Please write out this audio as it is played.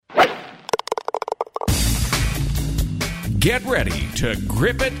Get ready to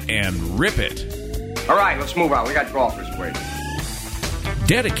grip it and rip it. All right, let's move on. We got golfers waiting.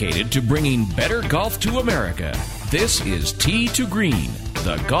 Dedicated to bringing better golf to America, this is Tee to Green,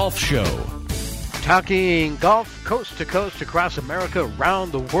 the golf show. Talking golf coast to coast across America,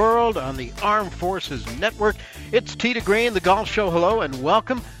 around the world on the Armed Forces Network. It's Tee to Green, the golf show. Hello and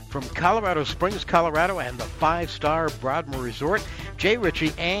welcome from Colorado Springs, Colorado, and the five-star Broadmoor Resort. Jay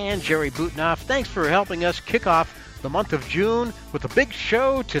Ritchie and Jerry Butenoff, thanks for helping us kick off the month of June with a big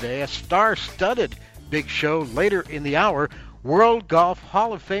show today, a star-studded big show later in the hour. World Golf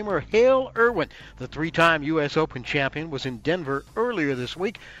Hall of Famer Hale Irwin, the three-time U.S. Open champion, was in Denver earlier this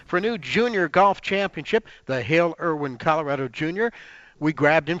week for a new junior golf championship, the Hale Irwin Colorado Junior. We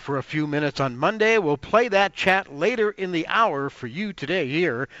grabbed him for a few minutes on Monday. We'll play that chat later in the hour for you today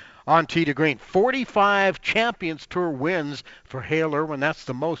here on Tee to Green. 45 Champions Tour wins for Hale Irwin. That's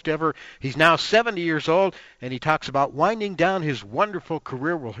the most ever. He's now 70 years old, and he talks about winding down his wonderful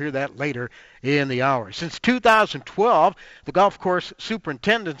career. We'll hear that later in the hour. Since 2012, the Golf Course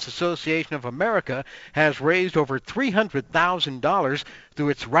Superintendents Association of America has raised over $300,000 through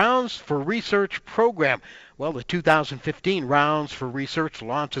its Rounds for Research program. Well, the 2015 Rounds for Research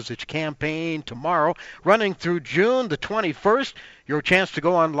launches its campaign tomorrow, running through June the 21st. Your chance to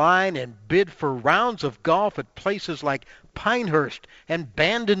go online and bid for rounds of golf at places like Pinehurst and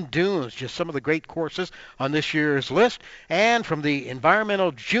Bandon Dunes, just some of the great courses on this year's list. And from the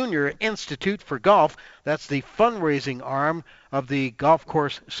Environmental Junior Institute for Golf, that's the fundraising arm of the Golf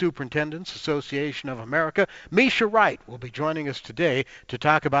Course Superintendents Association of America, Misha Wright will be joining us today to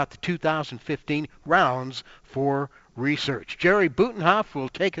talk about the 2015 Rounds for Research. Jerry Butenoff will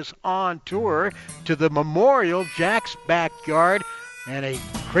take us on tour to the Memorial Jack's backyard and a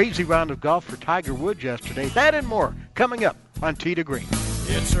crazy round of golf for Tiger Woods yesterday. That and more coming up on Tee to Green.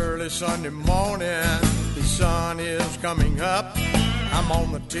 It's early Sunday morning, the sun is coming up. I'm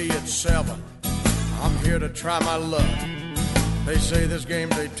on the tee at 7. I'm here to try my luck. They say this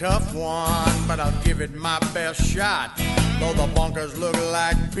game's a tough one, but I'll give it my best shot. Though the bunkers look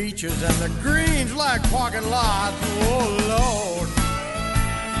like beaches and the greens like parking lots. Oh, Lord,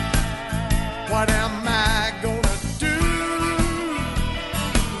 what am I gonna do?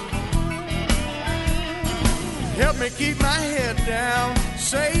 Help me keep my head down.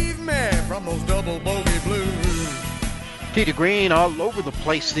 Save me from those double bogey blues. Tee to Green all over the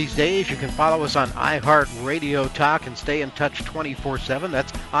place these days. You can follow us on iHeartRadio Talk and stay in touch 24/7.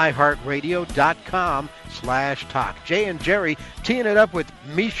 That's iHeartRadio.com/talk. Jay and Jerry teeing it up with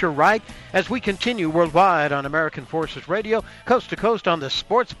Misha Wright as we continue worldwide on American Forces Radio, coast to coast on the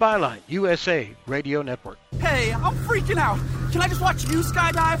Sports Byline USA Radio Network. Hey, I'm freaking out. Can I just watch you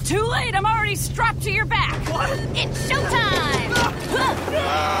skydive? Too late. I'm already strapped to your back. What? It's showtime.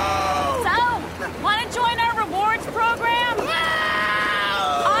 So, want to join our rewards program?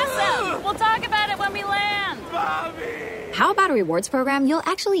 Awesome. We'll talk about it when we land. Bobby! How about a rewards program you'll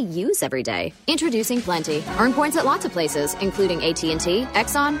actually use every day? Introducing Plenty. Earn points at lots of places, including AT&T,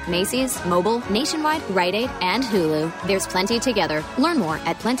 Exxon, Macy's, Mobile, Nationwide, Rite Aid, and Hulu. There's plenty together. Learn more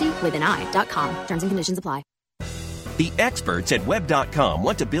at plentywithani.com. Terms and conditions apply. The experts at Web.com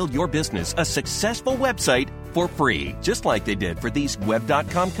want to build your business a successful website for free, just like they did for these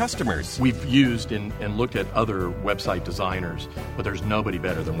Web.com customers. We've used and looked at other website designers, but there's nobody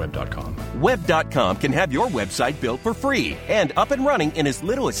better than Web.com. Web.com can have your website built for free and up and running in as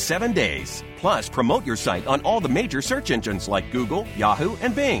little as 7 days. Plus, promote your site on all the major search engines like Google, Yahoo,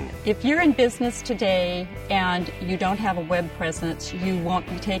 and Bing. If you're in business today and you don't have a web presence, you won't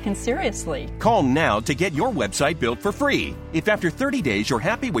be taken seriously. Call now to get your website built for free. If after 30 days you're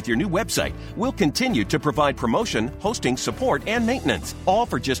happy with your new website, we'll continue to provide promotion, hosting, support, and maintenance, all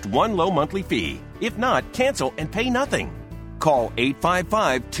for just one low monthly fee. If not, cancel and pay nothing. Call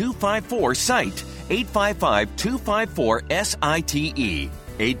 855-254-SITE, 855-254-SITE,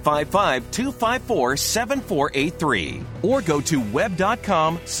 855-254-7483, or go to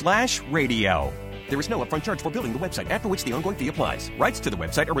web.com/radio. There is no upfront charge for building the website, after which the ongoing fee applies. Rights to the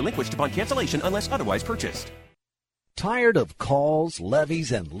website are relinquished upon cancellation unless otherwise purchased. Tired of calls, levies,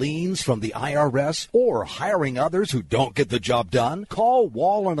 and liens from the IRS or hiring others who don't get the job done? Call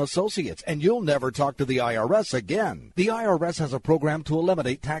Wall & Associates and you'll never talk to the IRS again. The IRS has a program to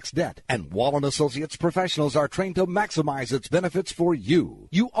eliminate tax debt, and Wall & Associates professionals are trained to maximize its benefits for you.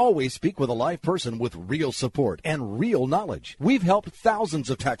 You always speak with a live person with real support and real knowledge. We've helped thousands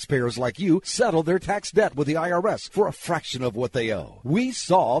of taxpayers like you settle their tax debt with the IRS for a fraction of what they owe. We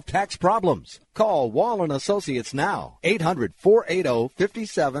solve tax problems. Call Wall & Associates now,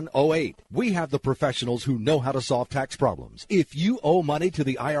 800-480-5708. We have the professionals who know how to solve tax problems. If you owe money to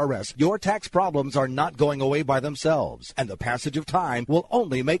the IRS, your tax problems are not going away by themselves, and the passage of time will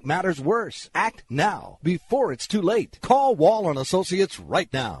only make matters worse. Act now, before it's too late. Call Wall & Associates right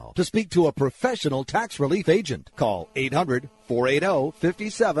now to speak to a professional tax relief agent. Call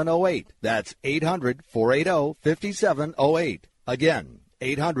 800-480-5708. That's 800-480-5708. Again,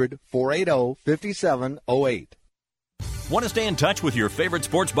 800-480-5708. Want to stay in touch with your favorite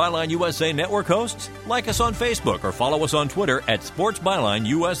Sports Byline USA Network hosts? Like us on Facebook or follow us on Twitter at Sports Byline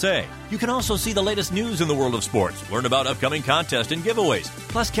USA. You can also see the latest news in the world of sports, learn about upcoming contests and giveaways,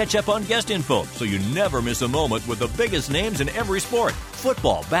 plus catch up on guest info so you never miss a moment with the biggest names in every sport.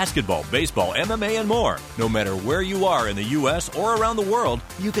 Football, basketball, baseball, MMA, and more. No matter where you are in the U.S. or around the world,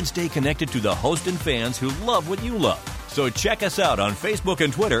 you can stay connected to the hosts and fans who love what you love. So check us out on Facebook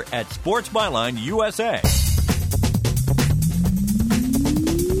and Twitter at Sports Byline USA.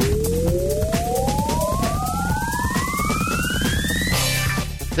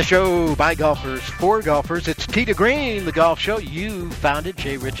 The show by golfers for golfers. It's Tee to Green, the golf show. You found it.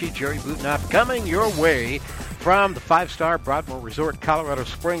 Jay Ritchie, Jerry Butenoff coming your way from the 5-star Broadmoor Resort, Colorado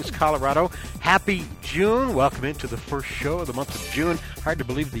Springs, Colorado. Happy June. Welcome into the first show of the month of June. Hard to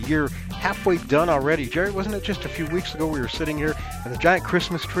believe the year halfway done already. Jerry, wasn't it just a few weeks ago we were sitting here and the giant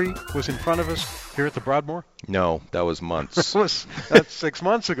Christmas tree was in front of us here at the Broadmoor? No, that was months. That's 6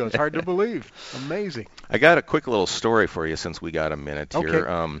 months ago. It's hard to believe. Amazing. I got a quick little story for you since we got a minute here.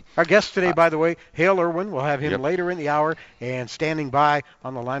 Okay. Our guest today, by the way, Hale Irwin. We'll have him later in the hour. And standing by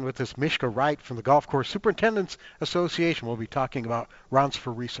on the line with us, Mishka Wright from the Golf Course Superintendents Association. We'll be talking about rounds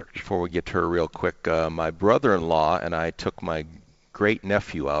for research. Before we get to her real quick, my brother-in-law and I took my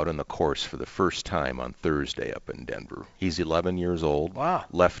great-nephew out on the course for the first time on Thursday up in Denver. He's 11 years old. Wow.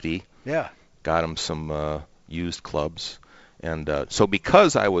 Lefty. Yeah. Got him some used clubs. And so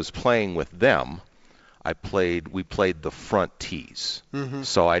because I was playing with them, we played the front tees. Mm-hmm.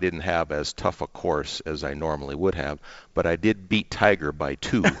 So I didn't have as tough a course as I normally would have, but I did beat Tiger by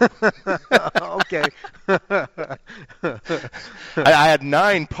 2. Okay. I had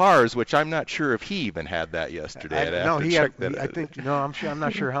 9 pars, which I'm not sure if he even had that yesterday. I'm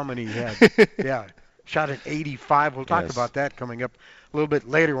not sure how many he had. Yeah. Shot at 85. We'll talk about that coming up a little bit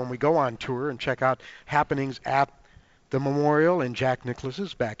later when we go on tour and check out happenings at the Memorial in Jack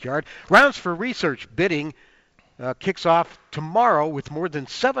Nicklaus's backyard. Rounds for Research bidding kicks off tomorrow with more than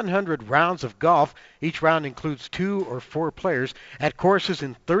 700 rounds of golf. Each round includes 2 or 4 players at courses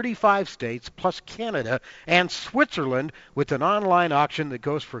in 35 states, plus Canada and Switzerland, with an online auction that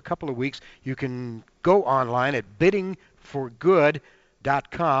goes for a couple of weeks. You can go online at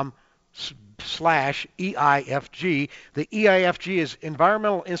biddingforgood.com/EIFG. The EIFG is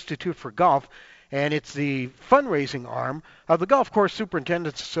Environmental Institute for Golf, and it's the fundraising arm of the Golf Course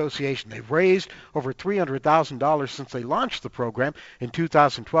Superintendents Association. They've raised over $300,000 since they launched the program in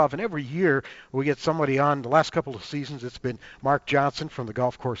 2012, and every year we get somebody on. The last couple of seasons it's been Mark Johnson from the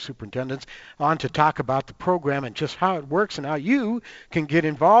Golf Course Superintendents on to talk about the program and just how it works and how you can get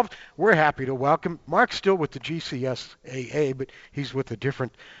involved. We're happy to welcome Mark's still with the GCSAA, but he's with a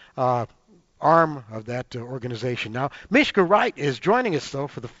different arm of that organization now. Mishka Wright is joining us, though,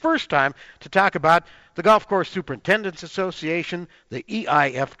 for the first time to talk about the Golf Course Superintendents Association, the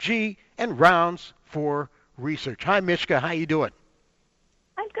EIFG, and rounds for research. Hi, Mishka. How you doing?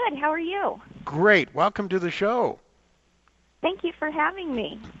 I'm good. How are you? Great. Welcome to the show. Thank you for having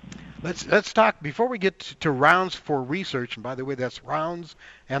me. Let's talk, before we get to rounds for research, and by the way, that's rounds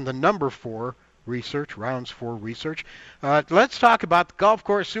and the number 4 research, rounds for research. Let's talk about the Golf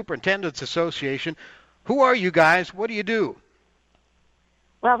Course Superintendents Association. Who are you guys? What do you do?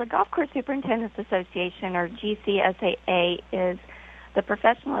 Well, the Golf Course Superintendents Association, or GCSAA, is the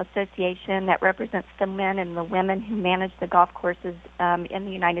professional association that represents the men and the women who manage the golf courses in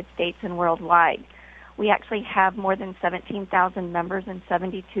the United States and worldwide. We actually have more than 17,000 members in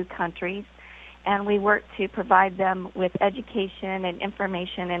 72 countries, and we work to provide them with education and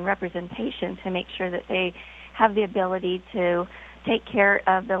information and representation to make sure that they have the ability to take care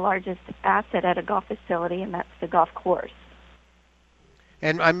of the largest asset at a golf facility, and that's the golf course.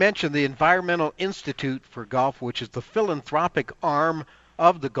 And I mentioned the Environmental Institute for Golf, which is the philanthropic arm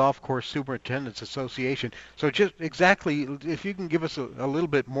of the Golf Course Superintendents Association. So just exactly, if you can give us a little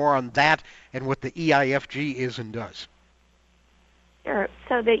bit more on that and what the EIFG is and does. Sure.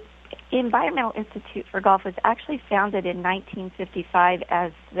 So the Environmental Institute for Golf was actually founded in 1955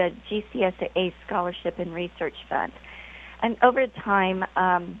 as the GCSAA Scholarship and Research Fund. And over time,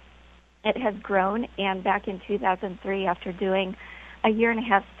 it has grown, and back in 2003, after doing a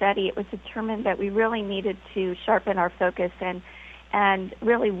year-and-a-half study, it was determined that we really needed to sharpen our focus and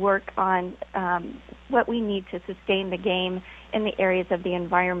really work on what we need to sustain the game in the areas of the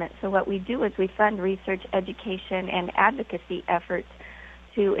environment. So what we do is we fund research, education, and advocacy efforts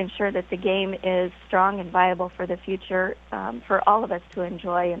to ensure that the game is strong and viable for the future for all of us to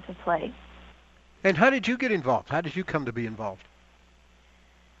enjoy and to play. And how did you get involved? How did you come to be involved?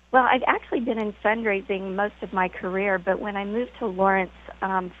 Well, I've actually been in fundraising most of my career, but when I moved to Lawrence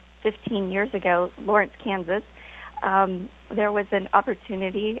 15 years ago, Lawrence, Kansas, there was an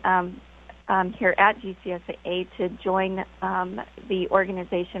opportunity here at GCSAA to join the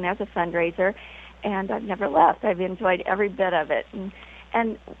organization as a fundraiser, and I've never left. I've enjoyed every bit of it.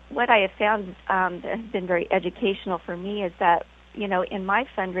 And what I have found that has been very educational for me is that, in my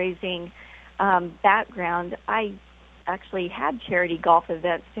fundraising background, I actually had charity golf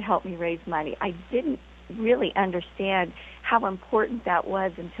events to help me raise money. I didn't really understand how important that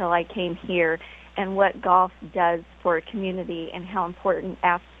was until I came here and what golf does for a community and how important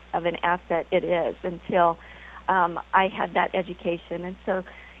of an asset it is until I had that education. And so,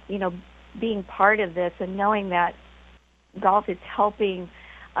 being part of this and knowing that golf is helping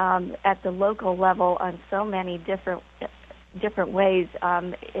at the local level on so many different ways,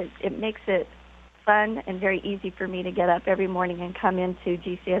 it makes it fun and very easy for me to get up every morning and come into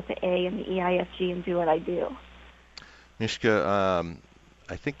GCSAA and the EIFG and do what I do. Mishka,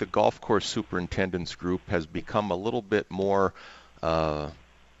 I think the golf course superintendents group has become a little bit more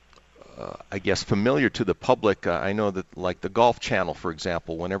I guess, familiar to the public. I know that, like the Golf Channel, for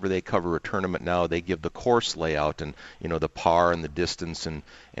example, whenever they cover a tournament now, they give the course layout and, the par and the distance and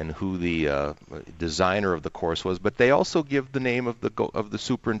who the designer of the course was. But they also give the name of the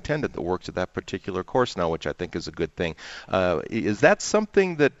superintendent that works at that particular course now, which I think is a good thing. Is that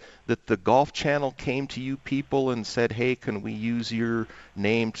something that the Golf Channel came to you people and said, hey, can we use your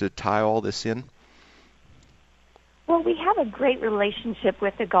name to tie all this in? Well, we have a great relationship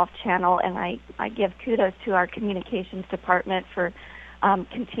with the Golf Channel, and I give kudos to our communications department for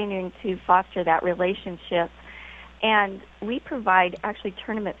continuing to foster that relationship. And we provide actually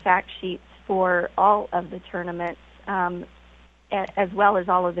tournament fact sheets for all of the tournaments, as well as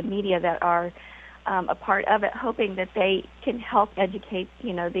all of the media that are a part of it, hoping that they can help educate,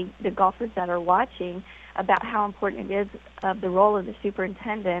 the golfers that are watching about how important it is of the role of the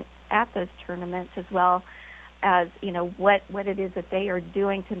superintendent at those tournaments, as well as, what it is that they are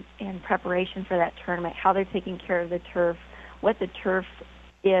doing in preparation for that tournament, how they're taking care of the turf, what the turf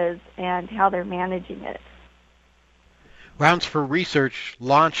is, and how they're managing it. Rounds for Research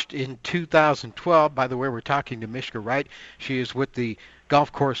launched in 2012. By the way, we're talking to Mishka Wright. She is with the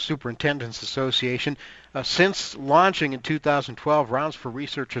Golf Course Superintendents Association. Since launching in 2012, Rounds for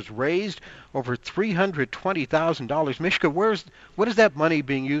Research has raised over $320,000. Mishka, what is that money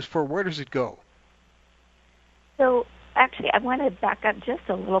being used for? Where does it go? So, actually, I want to back up just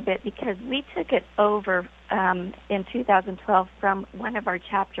a little bit because we took it over in 2012 from one of our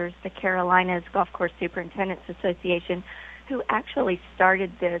chapters, the Carolinas Golf Course Superintendents Association, who actually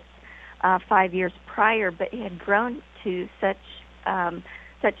started this 5 years prior, but it had grown to such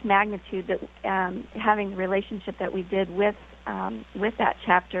magnitude that having the relationship that we did with that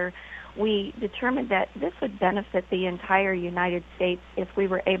chapter, we determined that this would benefit the entire United States if we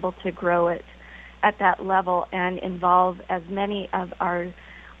were able to grow it at that level and involve as many of our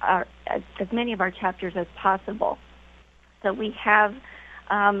chapters as possible. So we have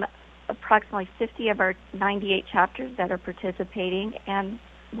approximately 50 of our 98 chapters that are participating, and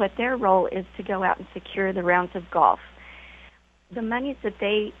what their role is to go out and secure the rounds of golf. The monies that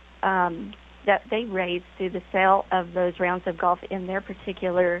they raise through the sale of those rounds of golf in their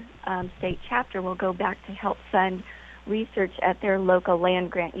particular state chapter will go back to help fund research at their local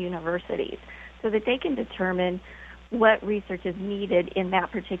land-grant universities, so that they can determine what research is needed in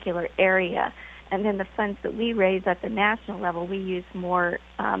that particular area. And then the funds that we raise at the national level, we use more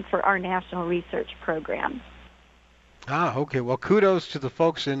for our national research program. Okay. Well, kudos to the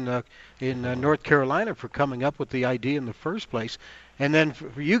folks in North Carolina for coming up with the idea in the first place, and then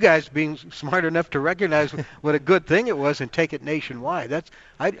for you guys being smart enough to recognize what a good thing it was and take it nationwide.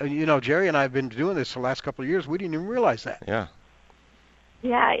 Jerry and I have been doing this the last couple of years. We didn't even realize that. Yeah.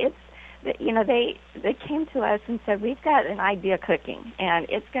 Yeah, they came to us and said, we've got an idea cooking, and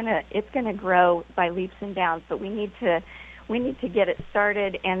it's gonna grow by leaps and bounds, but we need to get it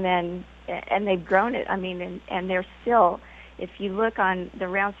started, and they've grown it. I mean, and they're still, if you look on the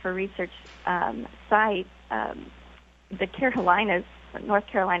Rounds for Research site, the Carolinas, North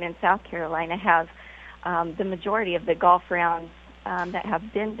Carolina and South Carolina, have the majority of the golf rounds that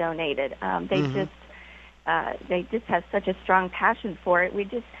have been donated. They just they just have such a strong passion for it.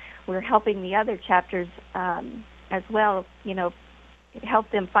 We're helping the other chapters as well,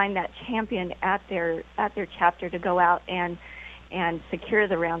 help them find that champion at their chapter to go out and secure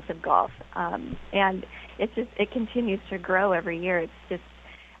the rounds of golf. And it continues to grow every year. It's just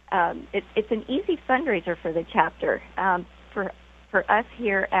it's an easy fundraiser for the chapter. For us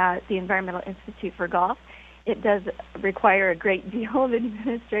here at the Environmental Institute for Golf, it does require a great deal of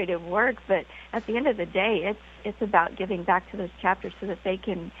administrative work, but at the end of the day, it's about giving back to those chapters so that they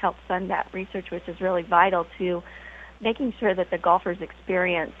can help fund that research, which is really vital to making sure that the golfer's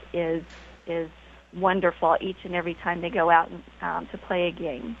experience is wonderful each and every time they go out to play a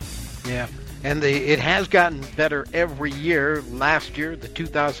game. Yeah, and it has gotten better every year. Last year, the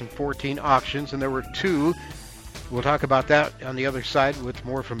 2014 auctions, and there were two. We'll talk about that on the other side with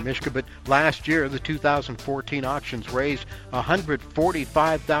more from Mishka. But last year, the 2014 auctions raised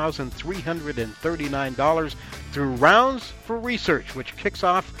 $145,339 through Rounds for Research, which kicks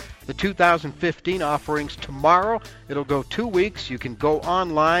off the 2015 offerings tomorrow. It'll go 2 weeks. You can go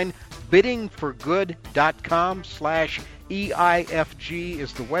online. biddingforgood.com/EIFG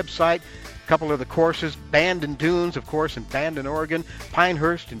is the website. A couple of the courses, Bandon Dunes, of course, in Bandon, Oregon,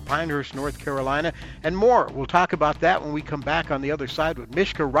 Pinehurst in Pinehurst, North Carolina, and more. We'll talk about that when we come back on the other side with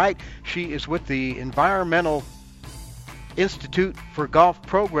Mishka Wright. She is with the Environmental Institute for Golf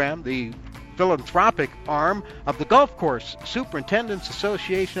program, the philanthropic arm of the Golf Course Superintendents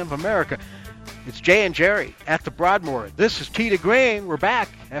Association of America. It's Jay and Jerry at the Broadmoor. This is Tee to Green. We're back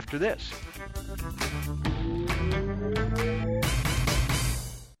after this.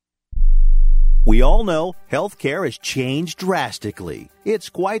 We all know healthcare has changed drastically. It's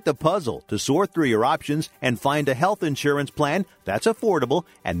quite the puzzle to sort through your options and find a health insurance plan that's affordable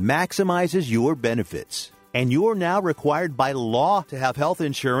and maximizes your benefits. And you're now required by law to have health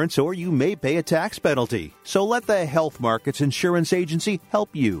insurance, or you may pay a tax penalty. So let the Health Markets Insurance Agency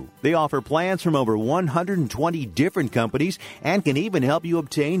help you. They offer plans from over 120 different companies and can even help you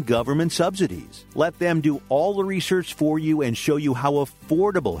obtain government subsidies. Let them do all the research for you and show you how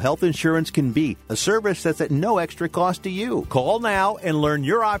affordable health insurance can be, a service that's at no extra cost to you. Call now and learn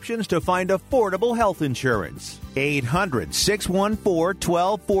your options to find affordable health insurance.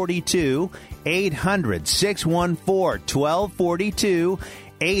 800-614-1242. 800-614-1242.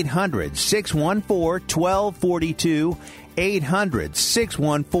 800-614-1242.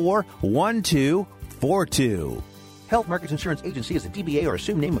 800-614-1242. Health Markets Insurance Agency is a DBA or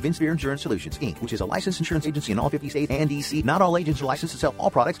assumed name of Inspire Insurance Solutions, Inc., which is a licensed insurance agency in all 50 states and D.C. Not all agents are licensed to sell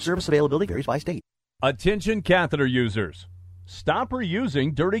all products. Service availability varies by state. Attention catheter users. Stop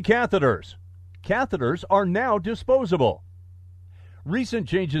reusing dirty catheters. Catheters are now disposable. Recent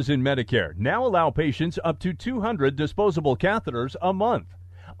changes in Medicare now allow patients up to 200 disposable catheters a month,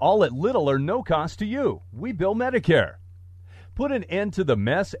 all at little or no cost to you. We bill Medicare. Put an end to the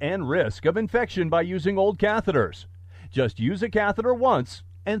mess and risk of infection by using old catheters. Just use a catheter once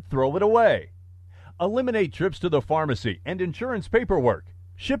and throw it away. Eliminate trips to the pharmacy and insurance paperwork.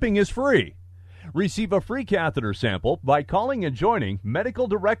 Shipping is free. Receive a free catheter sample by calling and joining Medical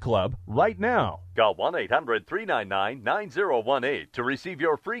Direct Club right now. Call 1-800-399-9018 to receive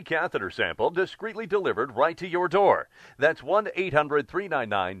your free catheter sample discreetly delivered right to your door. That's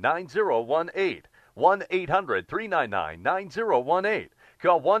 1-800-399-9018. 1-800-399-9018.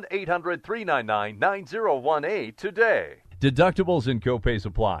 Call 1-800-399-9018 today. Deductibles and copays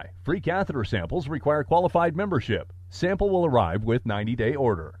apply. Free catheter samples require qualified membership. Sample will arrive with 90-day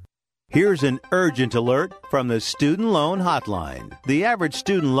order. Here's an urgent alert from the Student Loan Hotline. The average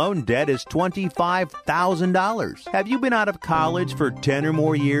student loan debt is $25,000. Have you been out of college for 10 or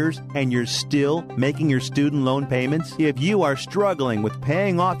more years and you're still making your student loan payments? If you are struggling with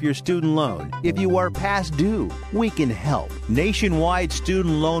paying off your student loan, if you are past due, we can help. Nationwide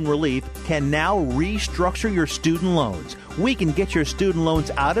Student Loan Relief can now restructure your student loans. We can get your student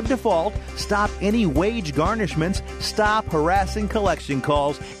loans out of default, stop any wage garnishments, stop harassing collection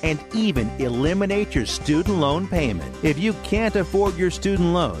calls, and even eliminate your student loan payment. If you can't afford your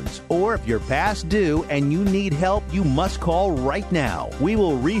student loans, or if you're past due and you need help, you must call right now. We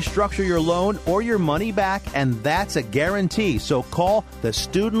will restructure your loan or your money back, and that's a guarantee. So call the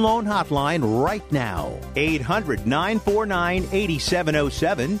Student Loan Hotline right now.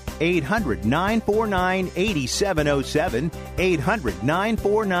 800-949-8707. 800-949-8707.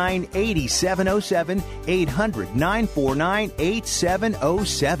 800-949-8707.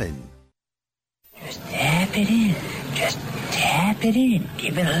 800-949-8707. Just tap it in. Just tap it in.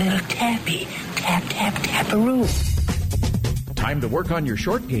 Give it a little tappy. Tap, tap, tap-a-roo. Time to work on your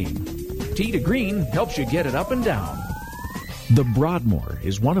short game. Tee to Green helps you get it up and down. The Broadmoor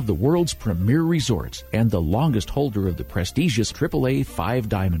is one of the world's premier resorts and the longest holder of the prestigious AAA 5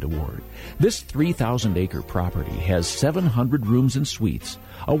 Diamond Award. This 3,000-acre property has 700 rooms and suites,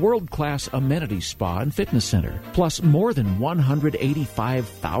 a world-class amenity spa and fitness center, plus more than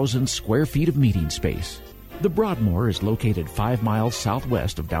 185,000 square feet of meeting space. The Broadmoor is located 5 miles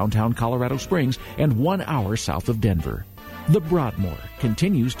southwest of downtown Colorado Springs and 1 hour south of Denver. The Broadmoor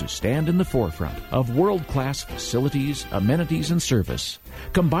continues to stand in the forefront of world-class facilities, amenities, and service,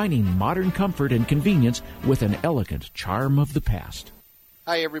 combining modern comfort and convenience with an elegant charm of the past.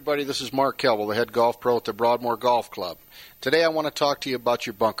 Hi, everybody. This is Mark Kelble, the head golf pro at the Broadmoor Golf Club. Today I want to talk to you about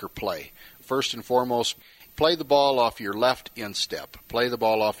your bunker play. First and foremost, play the ball off your left instep. Play the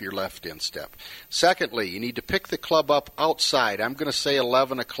ball off your left instep. Secondly, you need to pick the club up outside. I'm going to say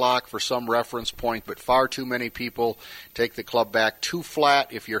 11 o'clock for some reference point, but far too many people take the club back too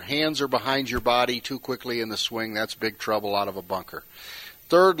flat. If your hands are behind your body too quickly in the swing, that's big trouble out of a bunker.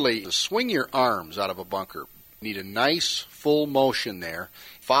 Thirdly, swing your arms out of a bunker. You need a nice full motion there.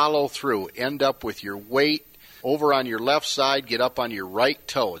 Follow through. End up with your weight over on your left side, get up on your right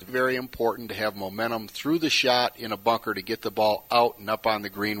toe. It's very important to have momentum through the shot in a bunker to get the ball out and up on the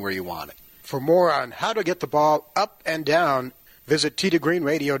green where you want it. For more on how to get the ball up and down, visit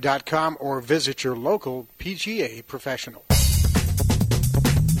tgreenradio.com or visit your local PGA professional.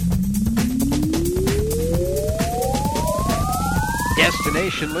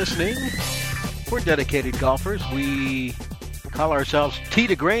 Destination listening. We're dedicated golfers. We call ourselves Tee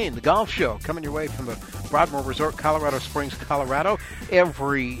to Green, the golf show, coming your way from the Broadmoor Resort, Colorado Springs, Colorado,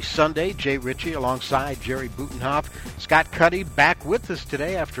 every Sunday. Jay Ritchie alongside Jerry Butenhoff. Scott Cuddy back with us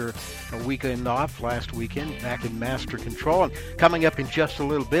today after a weekend off last weekend, back in Master Control. And coming up in just a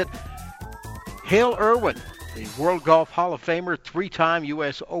little bit, Hale Irwin, the World Golf Hall of Famer, 3-time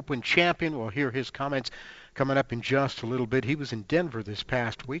U.S. Open champion. We'll hear his comments coming up in just a little bit. He was in Denver this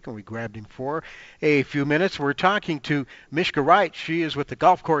past week, and we grabbed him for a few minutes. We're talking to Mishka Wright. She is with the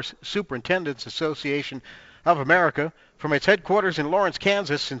Golf Course Superintendents Association of America. From its headquarters in Lawrence,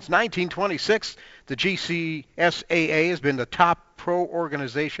 Kansas, since 1926, the GCSAA has been the top pro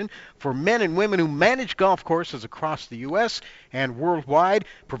organization for men and women who manage golf courses across the U.S. and worldwide,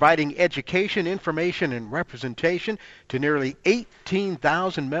 providing education, information, and representation to nearly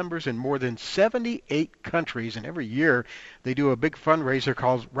 18,000 members in more than 78 countries. And every year they do a big fundraiser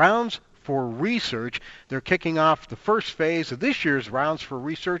called Rounds for Research. They're kicking off the first phase of this year's Rounds for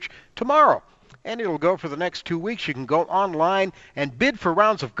Research tomorrow, and it'll go for the next 2 weeks. You can go online and bid for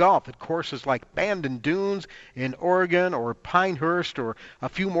rounds of golf at courses like Bandon Dunes in Oregon or Pinehurst, or a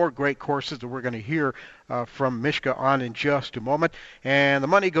few more great courses that we're going to hear from Mishka on in just a moment. And the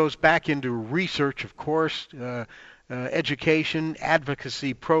money goes back into research, of course, education,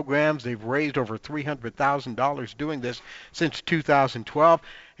 advocacy programs. They've raised over $300,000 doing this since 2012.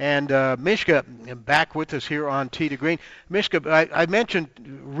 And Mishka, back with us here on Tee to Green. Mishka, I mentioned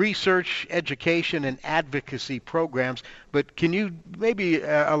research, education, and advocacy programs, but can you maybe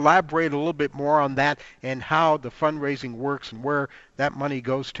elaborate a little bit more on that and how the fundraising works and where that money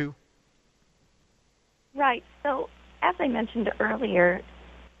goes to? Right. So, as I mentioned earlier,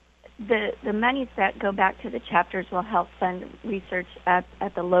 the monies that go back to the chapters will help fund research at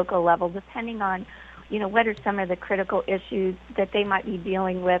the local level, depending on what are some of the critical issues that they might be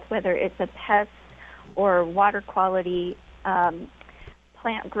dealing with, whether it's a pest or water quality,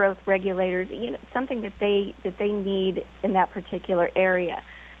 plant growth regulators, something that they need in that particular area.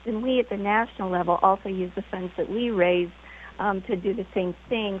 Then we at the national level also use the funds that we raise to do the same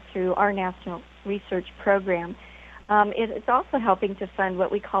thing through our national research program. It's also helping to fund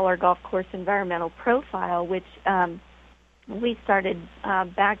what we call our golf course environmental profile, which we started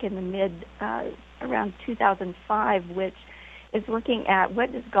back in the around 2005, which is looking at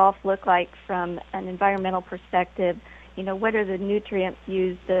what does golf look like from an environmental perspective. What are the nutrients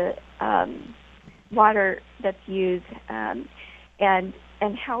used, the water that's used, and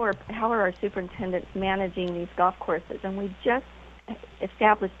how are our superintendents managing these golf courses. And we just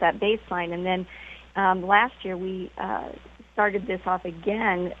established that baseline, and then last year we started this off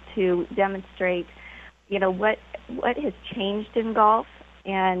again to demonstrate, what has changed in golf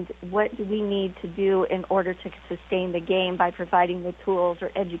and what do we need to do in order to sustain the game by providing the tools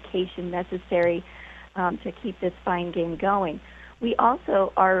or education necessary to keep this fine game going. We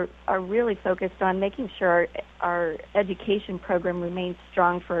also are really focused on making sure our education program remains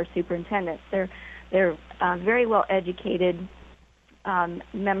strong for our superintendents. They're very well educated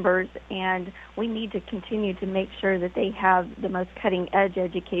members, and we need to continue to make sure that they have the most cutting-edge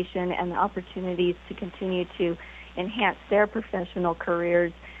education and the opportunities to continue to enhance their professional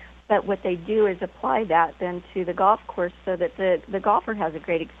careers. But what they do is apply that then to the golf course so that the golfer has a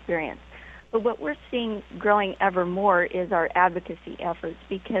great experience. But what we're seeing growing ever more is our advocacy efforts,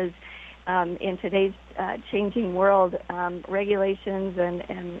 because in today's changing world, regulations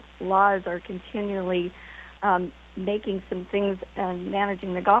and laws are continually making some things and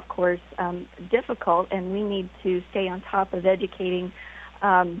managing the golf course difficult, and we need to stay on top of educating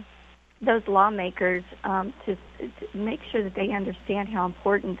those lawmakers to make sure that they understand how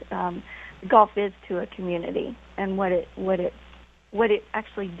important golf is to a community and what it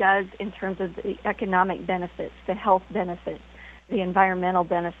actually does in terms of the economic benefits, the health benefits, the environmental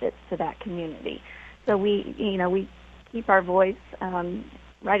benefits to that community. So we keep our voice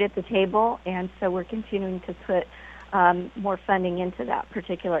right at the table, and so we're continuing to put more funding into that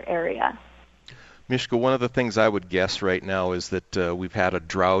particular area. Mishka, one of the things I would guess right now is that we've had a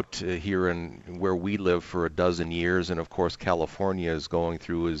drought here in where we live for a dozen years, and of course California is going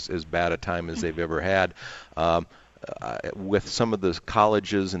through as bad a time as they've ever had. With some of the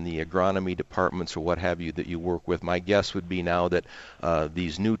colleges and the agronomy departments or what have you that you work with, my guess would be now that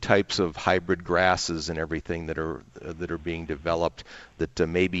these new types of hybrid grasses and everything that are being developed that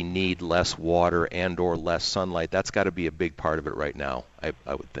maybe need less water and or less sunlight, that's got to be a big part of it right now,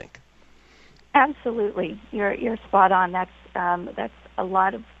 I would think. Absolutely, you're spot on. That's a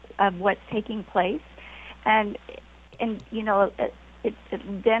lot of what's taking place, and it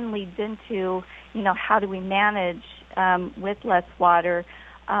then leads into how do we manage with less water,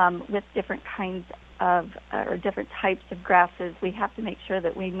 with different kinds of or different types of grasses. We have to make sure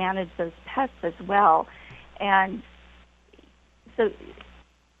that we manage those pests as well, and so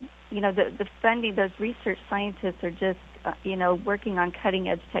the funding. Those research scientists are just working on cutting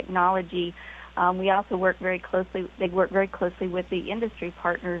edge technology. We also work very closely. They work very closely with the industry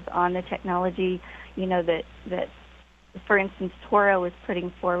partners on the technology. That for instance, Toro is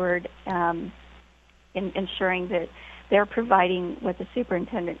putting forward in ensuring that they're providing what the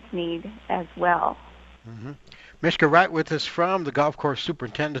superintendents need as well. Mm-hmm. Mishka Wright with us from the Golf Course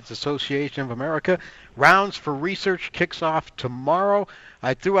Superintendents Association of America. Rounds for Research kicks off tomorrow.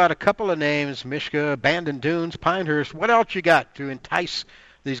 I threw out a couple of names, Mishka, Bandon Dunes, Pinehurst. What else you got to entice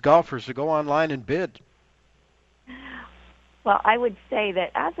these golfers to go online and bid? Well, I would say that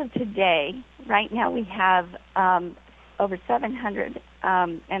as of today, right now we have over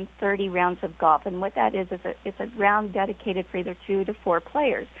 730 rounds of golf, and what that is it's a round dedicated for either 2 to 4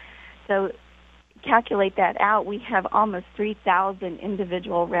 players. So calculate that out. We have almost 3,000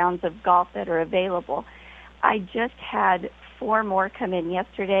 individual rounds of golf that are available. I just had 4 more come in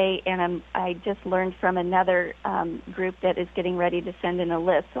yesterday, and I just learned from another group that is getting ready to send in a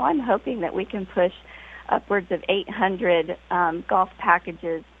list. So I'm hoping that we can push upwards of 800 golf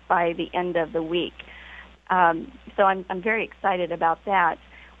packages by the end of the week. So I'm very excited about that.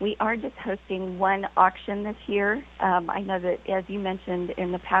 We are just hosting one auction this year. I know that, as you mentioned,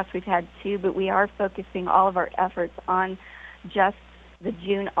 in the past we've had 2, but we are focusing all of our efforts on just the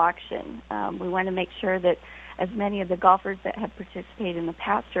June auction. We want to make sure that as many of the golfers that have participated in the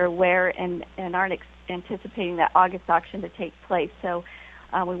past are aware and aren't anticipating that August auction to take place. So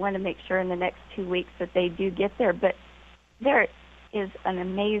we want to make sure in the next 2 weeks that they do get there. But there is an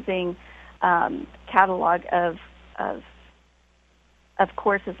amazing catalog of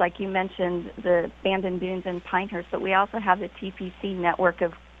courses, like you mentioned, the Bandon Dunes and Pinehurst, but we also have the TPC network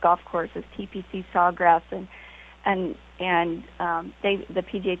of golf courses, TPC Sawgrass, and the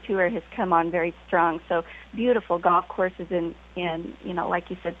PGA Tour has come on very strong. So beautiful golf courses in like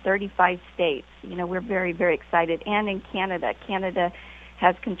you said, 35 states. We're very, very excited. And in Canada, Canada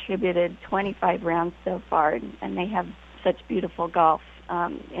has contributed 25 rounds so far, and they have such beautiful golf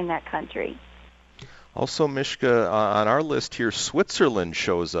in that country. Also, Mishka, on our list here, Switzerland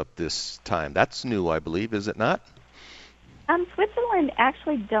shows up this time. That's new, I believe, is it not? Switzerland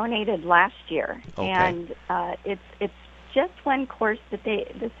actually donated last year, okay. And it's just one course that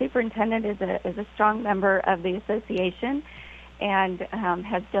the superintendent is a strong member of the association, and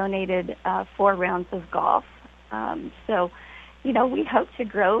has donated 4 rounds of golf. So, we hope to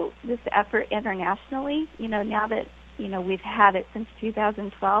grow this effort internationally. Now that we've had it since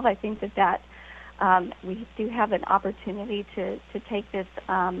 2012, I think that we do have an opportunity to take this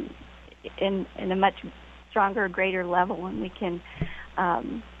in a much stronger, greater level when we can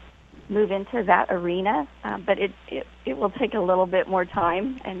move into that arena. But it will take a little bit more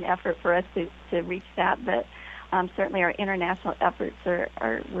time and effort for us to reach that. But certainly our international efforts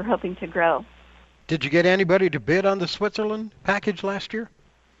we're hoping to grow. Did you get anybody to bid on the Switzerland package last year?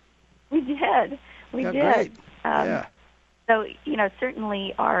 We did. We did. Great. Yeah. So,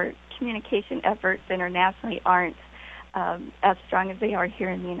 certainly our communication efforts internationally aren't as strong as they are here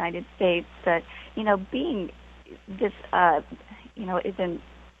in the United States, that, being this, isn't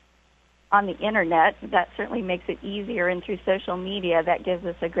on the internet, that certainly makes it easier, and through social media, that gives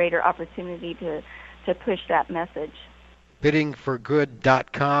us a greater opportunity to push that message.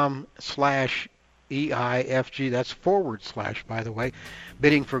 biddingforgood.com/EIFG. That's / by the way.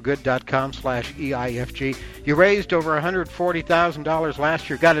 biddingforgood.com/EIFG. You raised over $140,000 last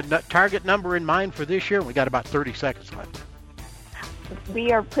year. Got a target number in mind for this year? We got about 30 seconds left.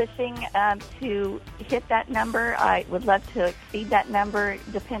 We are pushing to hit that number. I would love to exceed that number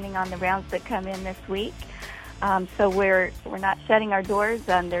depending on the rounds that come in this week. So we're not shutting our doors.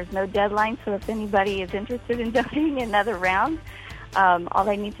 There's no deadline. So if anybody is interested in donating another round, all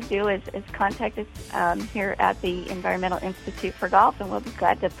they need to do is contact us here at the Environmental Institute for Golf, and we'll be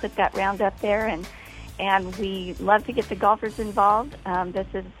glad to put that round up there. And we love to get the golfers involved. This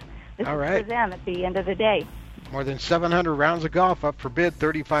is for them at the end of the day. More than 700 rounds of golf up for bid,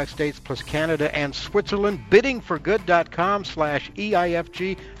 35 states plus Canada and Switzerland.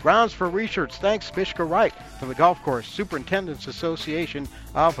 Biddingforgood.com/EIFG. Rounds for research. Thanks, Mishka Wright from the Golf Course Superintendents Association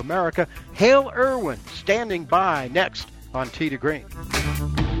of America. Hale Irwin standing by next on Tee to Green.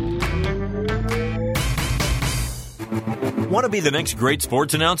 Want to be the next great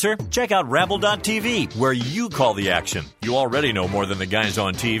sports announcer? Check out Rabble.tv, where you call the action. You already know more than the guys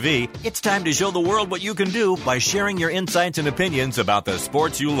on TV. It's time to show the world what you can do by sharing your insights and opinions about the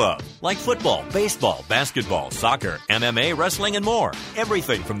sports you love, like football, baseball, basketball, soccer, MMA, wrestling, and more.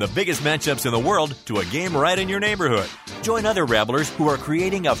 Everything from the biggest matchups in the world to a game right in your neighborhood. Join other Rabblers who are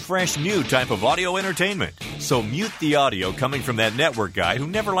creating a fresh new type of audio entertainment. So mute the audio coming from that network guy who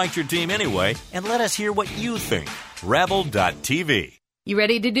never liked your team anyway, and let us hear what you think. Rabble.tv. You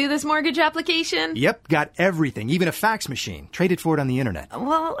ready to do this mortgage application? Yep, got everything, even a fax machine. Traded for it on the internet.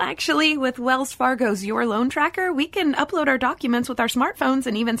 Well, actually, with Wells Fargo's Your Loan Tracker, we can upload our documents with our smartphones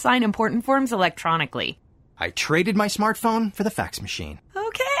and even sign important forms electronically. I traded my smartphone for the fax machine.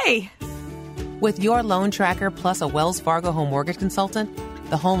 Okay. With Your Loan Tracker plus a Wells Fargo home mortgage consultant,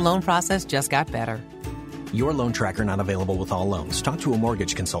 the home loan process just got better. Your Loan Tracker not available with all loans. Talk to a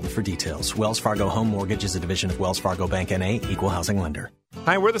mortgage consultant for details. Wells Fargo Home Mortgage is a division of Wells Fargo Bank N.A., equal housing lender.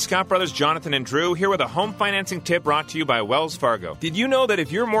 Hi, we're the Scott brothers, Jonathan and Drew, here with a home financing tip brought to you by Wells Fargo. Did you know that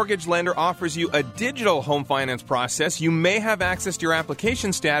if your mortgage lender offers you a digital home finance process, you may have access to your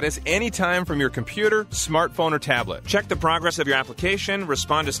application status anytime from your computer, smartphone, or tablet? Check the progress of your application,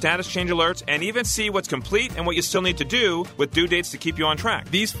 respond to status change alerts, and even see what's complete and what you still need to do with due dates to keep you on track.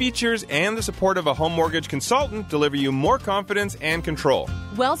 These features and the support of a home mortgage consultant deliver you more confidence and control.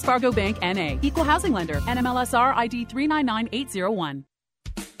 Wells Fargo Bank N.A., equal housing lender, NMLSR ID 399801.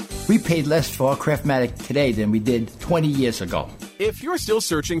 We paid less for our Craftmatic today than we did 20 years ago. If you're still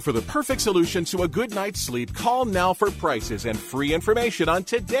searching for the perfect solution to a good night's sleep, call now for prices and free information on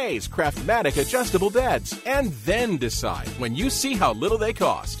today's Craftmatic adjustable beds. And then decide when you see how little they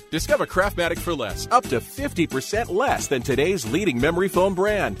cost. Discover Craftmatic for less, up to 50% less than today's leading memory foam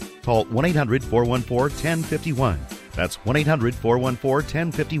brand. Call 1-800-414-1051. That's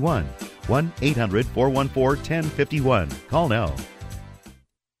 1-800-414-1051. 1-800-414-1051. Call now.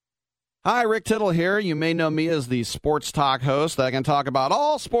 Hi, Rick Tittle here. You may know me as the Sports Talk host that can talk about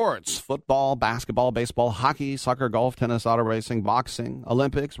all sports: football, basketball, baseball, hockey, soccer, golf, tennis, auto racing, boxing,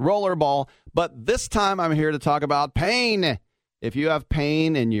 Olympics, rollerball. But this time I'm here to talk about pain. If you have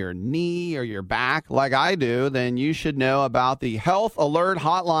pain in your knee or your back like I do, then you should know about the Health Alert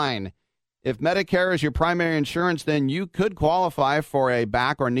Hotline. If Medicare is your primary insurance, then you could qualify for a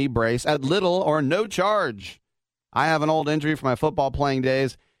back or knee brace at little or no charge. I have an old injury from my football playing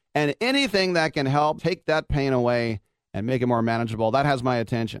days, and anything that can help take that pain away and make it more manageable, that has my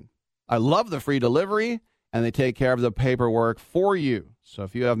attention. I love the free delivery, and they take care of the paperwork for you. So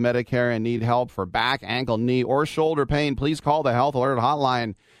if you have Medicare and need help for back, ankle, knee, or shoulder pain, please call the Health Alert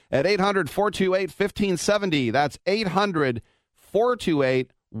Hotline at 800-428-1570. That's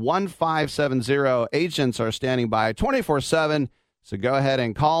 800-428-1570. Agents are standing by 24/7, so go ahead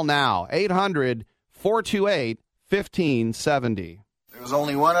and call now. 800-428-1570. There's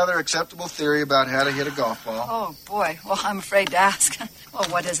only one other acceptable theory about how to hit a golf ball. Oh, boy. Well, I'm afraid to ask. Well,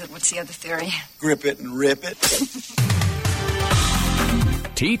 what is it? What's the other theory? Grip it and rip it.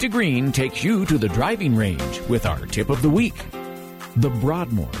 Tee to Green takes you to the driving range with our tip of the week. The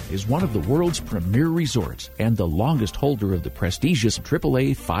Broadmoor is one of the world's premier resorts and the longest holder of the prestigious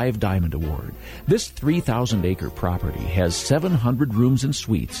AAA 5 Diamond Award. This 3,000-acre property has 700 rooms and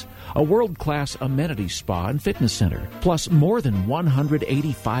suites, a world-class amenity spa and fitness center, plus more than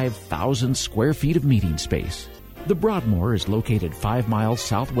 185,000 square feet of meeting space. The Broadmoor is located 5 miles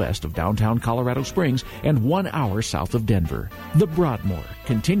southwest of downtown Colorado Springs and 1 hour south of Denver. The Broadmoor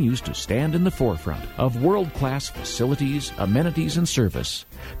continues to stand in the forefront of world-class facilities, amenities, and service,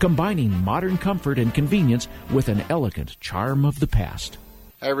 combining modern comfort and convenience with an elegant charm of the past.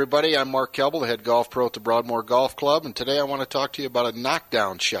 Hi, everybody. I'm Mark Kelble, the head golf pro at the Broadmoor Golf Club, and today I want to talk to you about a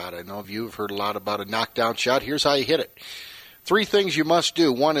knockdown shot. I know you have heard a lot about a knockdown shot. Here's how you hit it. 3 things you must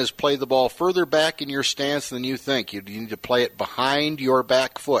do. One is play the ball further back in your stance than you think. You need to play it behind your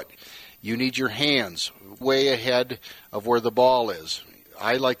back foot. You need your hands way ahead of where the ball is.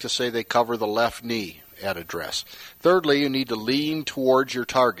 I like to say they cover the left knee at address. Thirdly, you need to lean towards your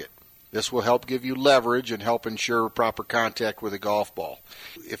target. This will help give you leverage and help ensure proper contact with a golf ball.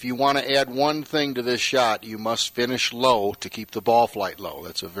 If you want to add one thing to this shot, you must finish low to keep the ball flight low.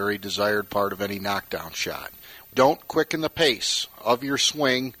 That's a very desired part of any knockdown shot. Don't quicken the pace of your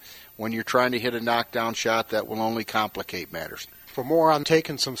swing when you're trying to hit a knockdown shot. That will only complicate matters. For more on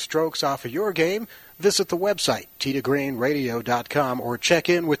taking some strokes off of your game, visit the website, teetogreenradio.com, or check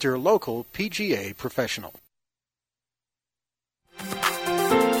in with your local PGA professional.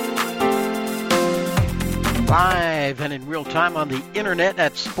 Live and in real time on the internet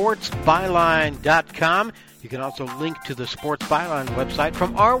at sportsbyline.com. You can also link to the Sports Byline website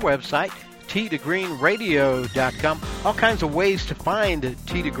from our website, teetogreenradio.com. All kinds of ways to find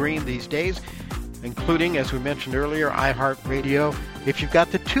Tee to Green these days, including, as we mentioned earlier, iHeartRadio. If you've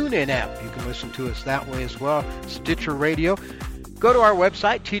got the TuneIn app, you can listen to us that way as well. Stitcher Radio. Go to our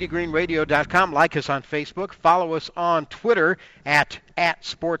website, teetogreenradio.com. Like us on Facebook. Follow us on Twitter at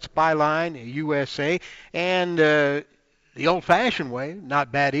SportsBylineUSA. And the old-fashioned way,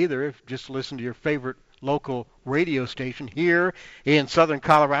 not bad either, if just listen to your favorite local radio station here in southern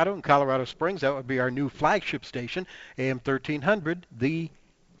Colorado, in Colorado Springs. That would be our new flagship station, AM 1300, The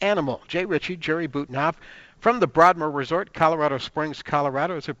Animal. Jay Ritchie, Jerry Butenhoff from the Broadmoor Resort, Colorado Springs,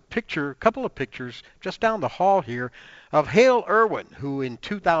 Colorado. There's a couple of pictures just down the hall here of Hale Irwin, who in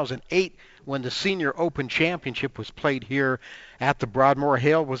 2008, when the Senior Open Championship was played here at the Broadmoor,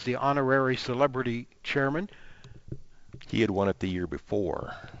 Hale was the honorary celebrity chairman. He had won it the year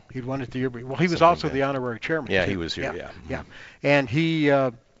before. He'd won it the year before. Well, he was also the honorary chairman. Yeah, too. He was here, yeah. And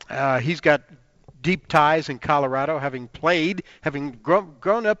he's got deep ties in Colorado, having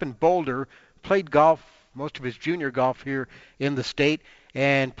grown up in Boulder, played golf, most of his junior golf here in the state,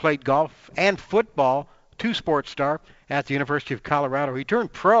 and played golf and football, 2-sport star at the University of Colorado. He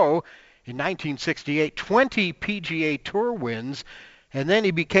turned pro in 1968, 20 PGA Tour wins, and then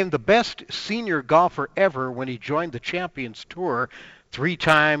he became the best senior golfer ever when he joined the Champions Tour,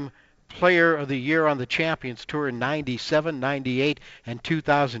 3-time Player of the Year on the Champions Tour in 97, 98, and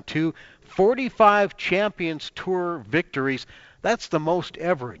 2002. 45 Champions Tour victories. That's the most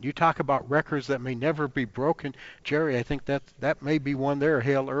ever. You talk about records that may never be broken. Jerry, I think that may be one there,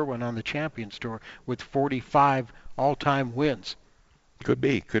 Hale Irwin on the Champions Tour with 45 all-time wins. Could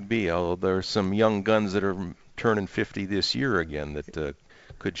be. Although there's some young guns that are turning 50 this year again that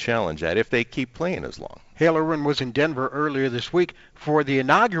could challenge that if they keep playing as long. Hale Irwin was in Denver earlier this week for the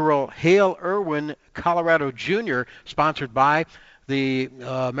inaugural Hale Irwin Colorado Junior, sponsored by the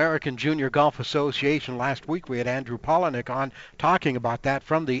American Junior Golf Association. Last week we had Andrew Polinick on talking about that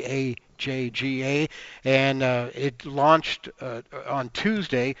from the AJGA, and it launched on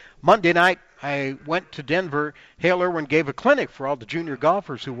Tuesday. Monday night I went to Denver. Hale Irwin gave a clinic for all the junior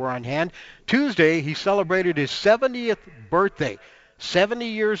golfers who were on hand. Tuesday he celebrated his 70th birthday. 70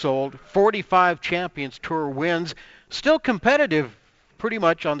 years old, 45 Champions Tour wins, still competitive pretty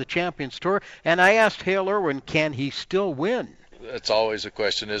much on the Champions Tour. And I asked Hale Irwin, can he still win? It's always a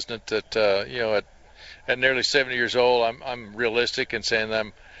question, isn't it? That at nearly 70 years old, I'm realistic in saying that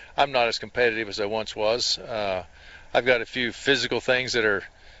I'm not as competitive as I once was. I've got a few physical things that are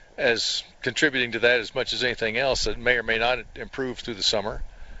as contributing to that as much as anything else that may or may not improve through the summer.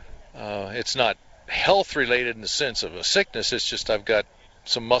 It's not health related in the sense of a sickness. It's just I've got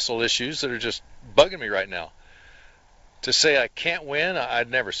some muscle issues that are just bugging me right now. To say I can't win,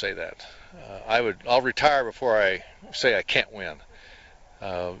 I'd never say that. I'll retire before I say I can't win.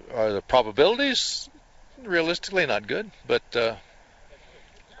 Are the probabilities realistically not good? But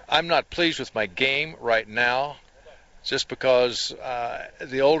I'm not pleased with my game right now, just because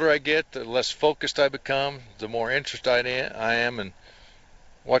the older I get, the less focused I become, the more interested I am in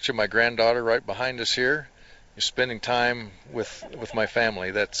watching my granddaughter right behind us here, spending time with my family.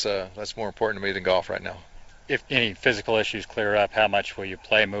 That's more important to me than golf right now. If any physical issues clear up, how much will you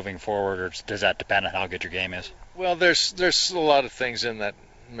play moving forward, or does that depend on how good your game is? Well, there's a lot of things in that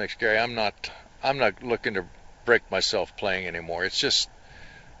mix, Gary. I'm not looking to break myself playing anymore. It's just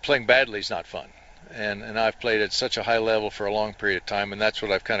playing badly is not fun. and I've played at such a high level for a long period of time, and that's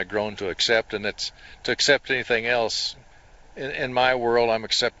what I've kind of grown to accept. And it's to accept anything else in my world, I'm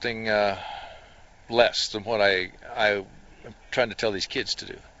accepting less than what I'm trying to tell these kids to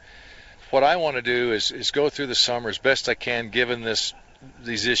do. What I want to do is go through the summer as best I can, given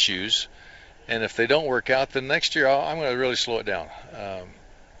these issues. And if they don't work out, then next year I'm going to really slow it down.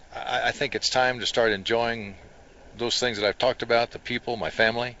 I think it's time to start enjoying those things that I've talked about, the people, my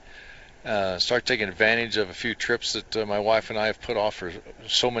family. Start taking advantage of a few trips that my wife and I have put off for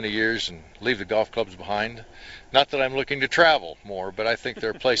so many years and leave the golf clubs behind. Not that I'm looking to travel more, but I think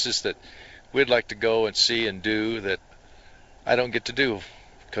there are places that we'd like to go and see and do that I don't get to do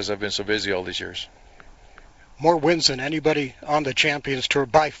because I've been so busy all these years. More wins than anybody on the Champions Tour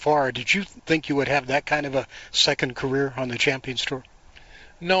by far. Did you think you would have that kind of a second career on the Champions Tour?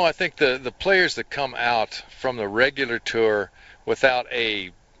 No, I think the players that come out from the regular tour without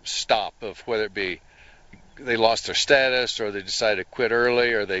a stop of whether it be they lost their status or they decided to quit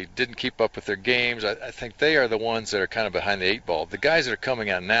early or they didn't keep up with their games, I think they are the ones that are kind of behind the eight ball. The guys that are coming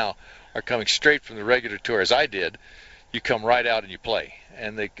out now are coming straight from the regular tour, as I did. You come right out and you play.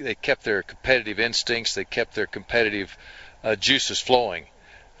 And they kept their competitive instincts, they kept their competitive juices flowing.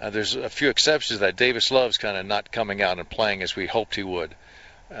 There's a few exceptions to that. Davis Love's kind of not coming out and playing as we hoped he would.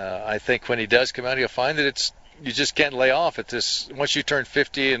 I think when he does come out, you'll find that you just can't lay off at this. Once you turn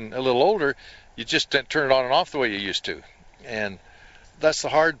 50 and a little older, you just don't turn it on and off the way you used to. And that's the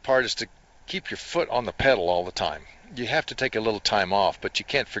hard part, is to keep your foot on the pedal all the time. You have to take a little time off, but you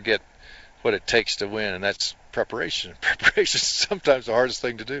can't forget what it takes to win, and that's preparation. Preparation is sometimes the hardest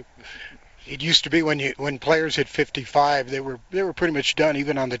thing to do. It used to be when players hit 55, they were pretty much done,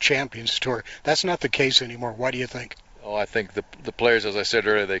 even on the Champions Tour. That's not the case anymore. Why do you think? Oh, I think the players, as I said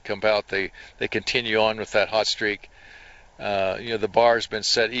earlier, they come out, they continue on with that hot streak. The bar's been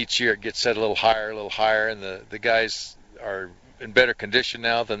set each year. It gets set a little higher, and the guys are in better condition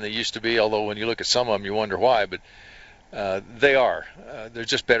now than they used to be, although when you look at some of them, you wonder why, but they are. They're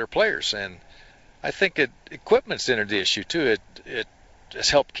just better players, and I think equipment's entered the issue, too. It has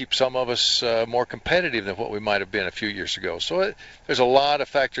helped keep some of us more competitive than what we might have been a few years ago. So there's a lot of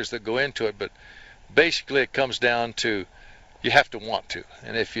factors that go into it, but basically it comes down to you have to want to.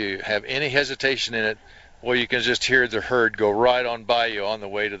 And if you have any hesitation in it, well, you can just hear the herd go right on by you on the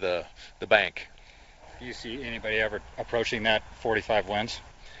way to the bank. Do you see anybody ever approaching that 45 wins?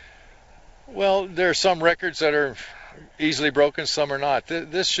 Well, there are some records that are easily broken, some are not.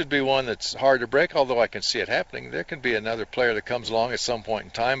 This should be one that's hard to break, although I can see it happening. There can be another player that comes along at some point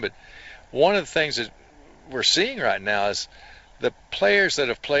in time, but one of the things that we're seeing right now is the players that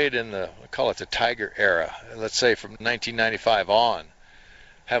have played in I call it the Tiger era, let's say from 1995 on,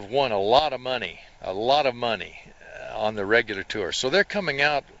 have won a lot of money on the regular tour. So they're coming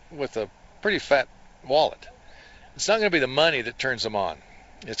out with a pretty fat wallet. It's not going to be the money that turns them on.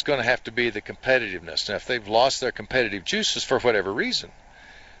 It's going to have to be the competitiveness. Now, if they've lost their competitive juices for whatever reason,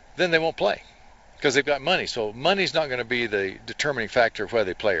 then they won't play because they've got money. So money's not going to be the determining factor of whether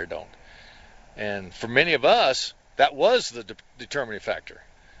they play or don't. And for many of us, that was the determining factor.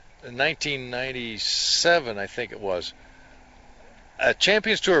 In 1997, I think it was, a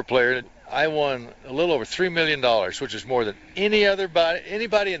Champions Tour player, I won a little over $3 million, which is more than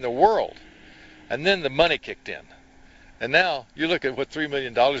anybody in the world. And then the money kicked in. And now you look at what $3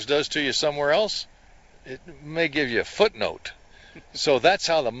 million does to you somewhere else, it may give you a footnote. So that's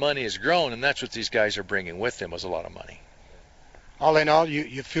how the money has grown, and that's what these guys are bringing with them, is a lot of money. All in all,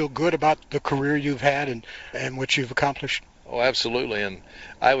 you feel good about the career you've had and what you've accomplished? Oh, absolutely. And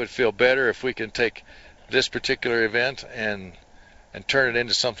I would feel better if we can take this particular event and turn it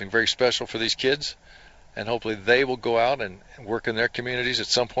into something very special for these kids. And hopefully they will go out and work in their communities at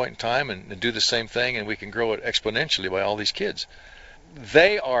some point in time and do the same thing, and we can grow it exponentially by all these kids.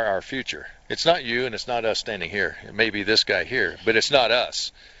 They are our future. It's not you and it's not us standing here. It may be this guy here, but it's not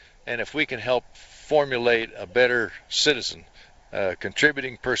us. And if we can help formulate a better citizen, a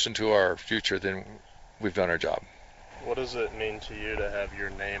contributing person to our future, then we've done our job. What does it mean to you to have your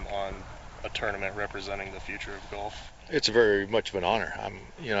name on a tournament representing the future of golf? It's very much of an honor.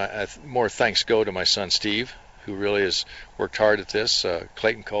 More thanks go to my son Steve, who really has worked hard at this.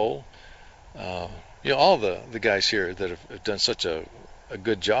 Clayton Cole, all the guys here that have done such a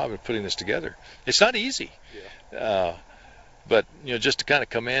good job of putting this together. It's not easy, but just to kind of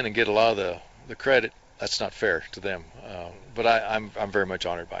come in and get a lot of the credit, that's not fair to them. But I'm very much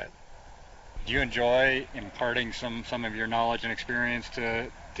honored by it. Do you enjoy imparting some of your knowledge and experience to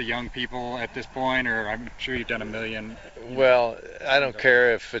young people at this point, or I'm sure you've done a million? Well, I don't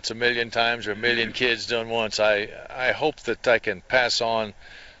care if it's a million times or a million kids done once. I hope that I can pass on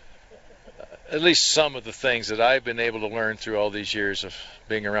at least some of the things that I've been able to learn through all these years of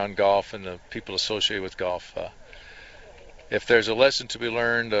being around golf and the people associated with golf. If there's a lesson to be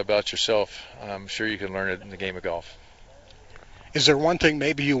learned about yourself, I'm sure you can learn it in the game of golf. Is there one thing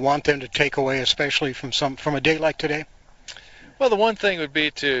maybe you want them to take away, especially from a day like today? Well, the one thing would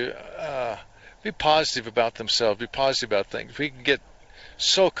be to be positive about themselves, be positive about things. If we can get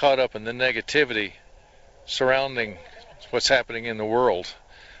so caught up in the negativity surrounding what's happening in the world,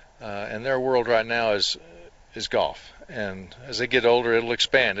 and their world right now is golf. And as they get older, it'll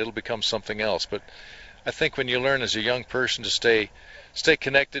expand. It'll become something else. But I think when you learn as a young person to stay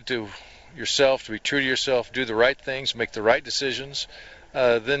connected to yourself, to be true to yourself, do the right things, make the right decisions,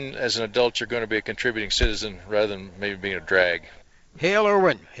 then as an adult you're going to be a contributing citizen rather than maybe being a drag. Hale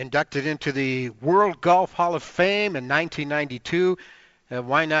Irwin, inducted into the World Golf Hall of Fame in 1992.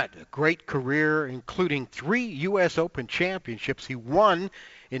 Why not? A great career, including 3 U.S. Open championships. He won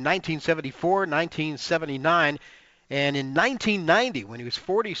in 1974, 1979, and in 1990, when he was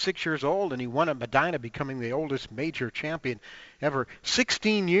 46 years old, and he won at Medina, becoming the oldest major champion ever.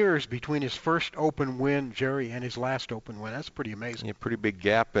 16 years between his first Open win, Jerry, and his last Open win. That's pretty amazing. Yeah, pretty big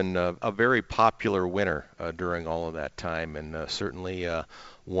gap, and a very popular winner during all of that time, and certainly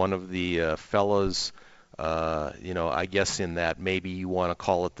one of the fellows, I guess in that maybe you want to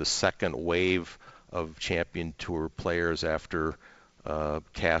call it the second wave of Champion Tour players after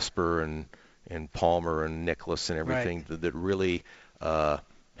Casper and Palmer and Nicklaus and everything, right, that really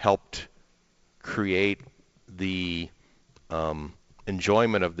helped create the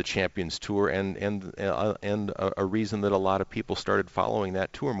enjoyment of the Champions Tour and a reason that a lot of people started following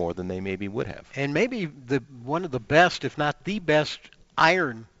that tour more than they maybe would have. And maybe one of the best, if not the best,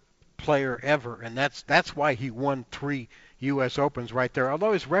 iron player ever, and that's why he won 3 U.S. Opens right there.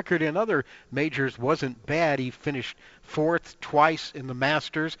 Although his record in other majors wasn't bad, he finished 4th twice in the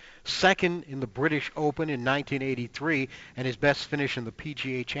Masters, 2nd in the British Open in 1983, and his best finish in the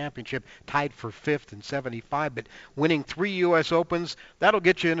PGA Championship, tied for 5th in 75. But winning 3 U.S. Opens, that'll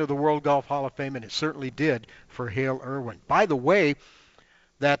get you into the World Golf Hall of Fame, and it certainly did for Hale Irwin. By the way,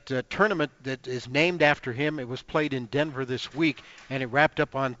 that tournament that is named after him, it was played in Denver this week, and it wrapped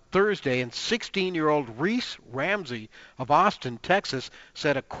up on Thursday. And 16-year-old Reese Ramsey of Austin, Texas,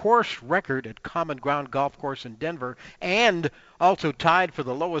 set a course record at Common Ground Golf Course in Denver, and also tied for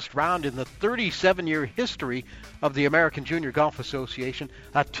the lowest round in the 37-year history of the American Junior Golf Association.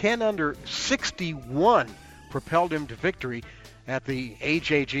 A 10 under 61 propelled him to victory at the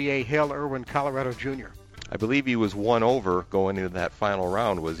AJGA Hale Irwin Colorado Junior. I believe he was 1 over going into that final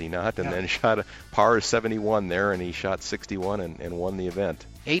round, was he not? And then shot a par 71 there, and he shot 61 and won the event.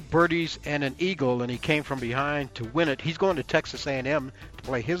 8 birdies and an eagle, and he came from behind to win it. He's going to Texas A&M to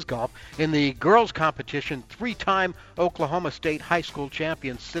play his golf. In the girls' competition, 3-time Oklahoma State high school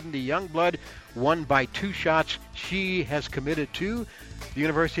champion Cindy Youngblood won by 2 shots. She has committed to the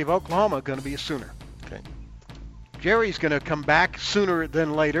University of Oklahoma, going to be a Sooner. Okay. Jerry's going to come back sooner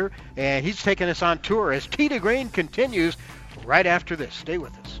than later, and he's taking us on tour as Tee to Green continues right after this. Stay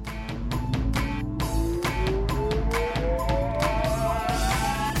with us.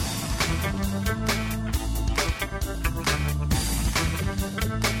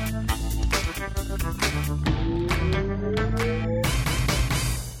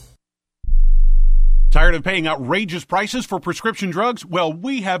 Tired of paying outrageous prices for prescription drugs? Well,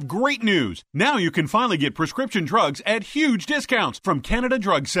 we have great news. Now you can finally get prescription drugs at huge discounts from Canada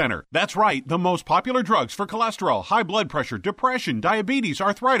Drug Center. That's right, the most popular drugs for cholesterol, high blood pressure, depression, diabetes,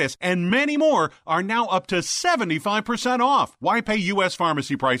 arthritis, and many more are now up to 75% off. Why pay U.S.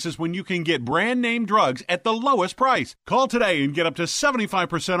 pharmacy prices when you can get brand name drugs at the lowest price? Call today and get up to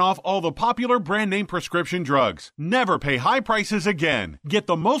 75% off all the popular brand name prescription drugs. Never pay high prices again. Get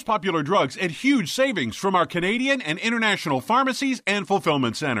the most popular drugs at huge savings from our Canadian and international pharmacies and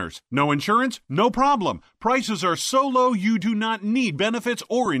fulfillment centers. No insurance? No problem. Prices are so low you do not need benefits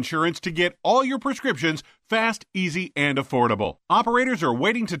or insurance to get all your prescriptions fast, easy, and affordable. Operators are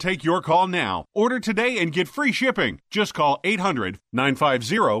waiting to take your call now. Order today and get free shipping. Just call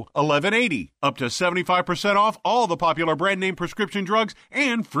 800-950-1180. Up to 75% off all the popular brand name prescription drugs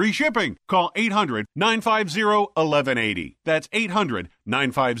and free shipping. Call 800-950-1180. That's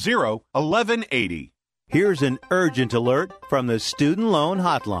 800-950-1180. Here's an urgent alert from the Student Loan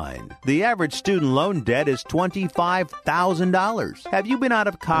Hotline. The average student loan debt is $25,000. Have you been out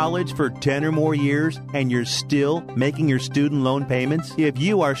of college for 10 or more years and you're still making your student loan payments? If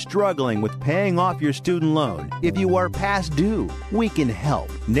you are struggling with paying off your student loan, if you are past due, we can help.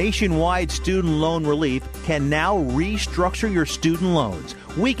 Nationwide Student Loan Relief can now restructure your student loans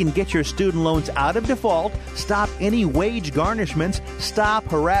We can get your student loans out of default, stop any wage garnishments, stop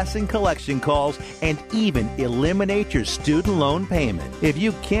harassing collection calls, and even eliminate your student loan payment. If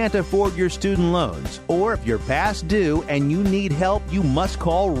you can't afford your student loans, or if you're past due and you need help, you must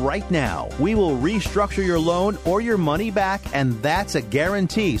call right now. We will restructure your loan or your money back, and that's a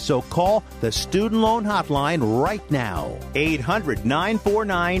guarantee. So call the Student Loan Hotline right now.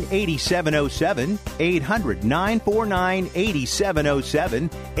 800-949-8707. 800-949-8707.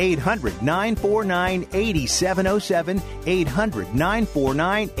 800-949-8707.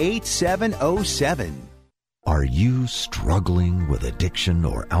 800-949-8707. Are you struggling with addiction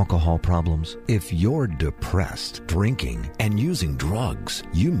or alcohol problems? If you're depressed, drinking, and using drugs,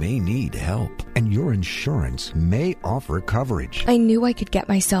 you may need help, and your insurance may offer coverage. I knew I could get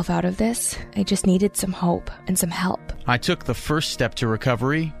myself out of this. I just needed some hope and some help. I took the first step to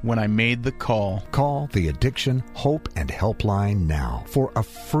recovery when I made the call. Call the Addiction, Hope, and Helpline now for a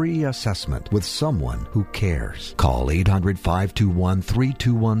free assessment with someone who cares. Call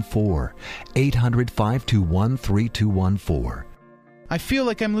 800-521-3214. 800-521-3214. I feel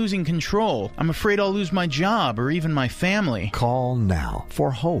like I'm losing control. I'm afraid I'll lose my job or even my family. Call now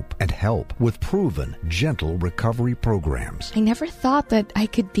for hope and help with proven, gentle recovery programs. I never thought that I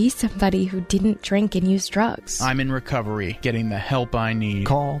could be somebody who didn't drink and use drugs. I'm in recovery, getting the help I need.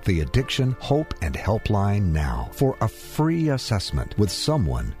 Call the Addiction, Hope, and Helpline now for a free assessment with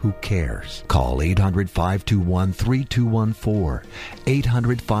someone who cares. Call 800-521-3214.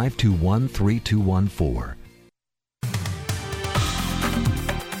 800-521-3214.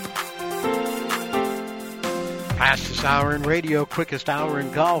 Fastest hour in radio, quickest hour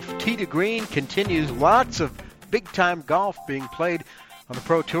in golf. Tee to Green continues. Lots of big-time golf being played on the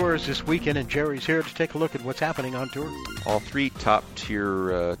Pro Tours this weekend, and Jerry's here to take a look at what's happening on tour. All three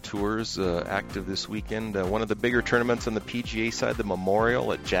top-tier tours active this weekend. One of the bigger tournaments on the PGA side, the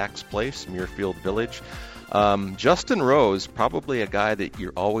Memorial at Jack's Place, Muirfield Village. Justin Rose, probably a guy that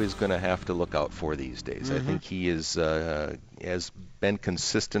you're always going to have to look out for these days. Mm-hmm. I think he is has been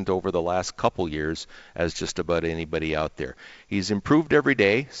consistent over the last couple years as just about anybody out there. He's improved every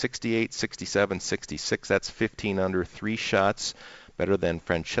day, 68, 67, 66. That's 15 under, 3 shots, better than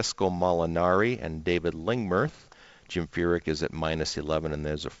Francesco Molinari and David Lingmerth. Jim Furyk is at -11, and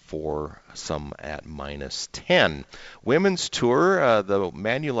there's a 4-some at -10. Women's Tour, the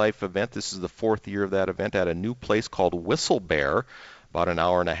Manulife event, this is the 4th year of that event, at a new place called Whistle Bear, about an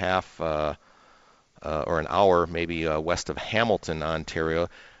hour and a half or an hour maybe west of Hamilton, Ontario.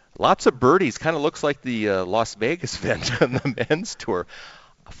 Lots of birdies, kind of looks like the Las Vegas event on the men's tour.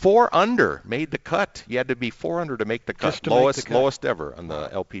 4 under made the cut. You had to be 4 under to make the cut. Lowest ever on the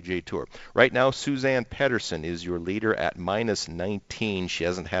LPGA Tour. Right now, Suzanne Pedersen is your leader at -19. She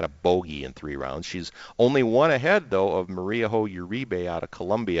hasn't had a bogey in 3 rounds. She's only 1 ahead, though, of Maria Ho Uribe out of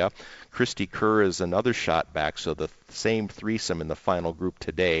Colombia. Christy Kerr is another shot back, so the same threesome in the final group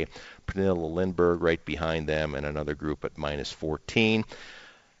today. Pernilla Lindbergh right behind them, and another group at -14.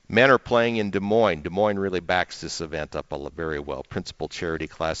 Men are playing in Des Moines. Des Moines really backs this event up very well. Principal Charity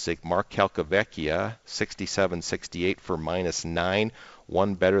Classic. Mark Calcavecchia, 67-68 for -9.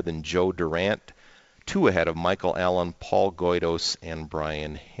 1 better than Joe Durant. 2 ahead of Michael Allen, Paul Goydos, and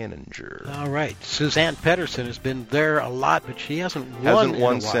Brian Henninger. All right. Suzanne Pedersen has been there a lot, but she hasn't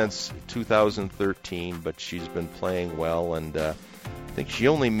won since 2013, but she's been playing well, and I think she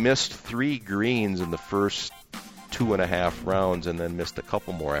only missed 3 greens in the first 2.5 rounds and then missed a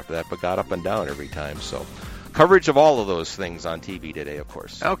couple more after that, but got up and down every time. So coverage of all of those things on TV today, of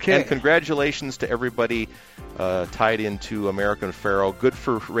course. Okay. And congratulations to everybody tied into American Pharoah. Good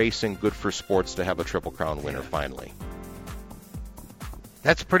for racing, good for sports to have a Triple Crown winner finally.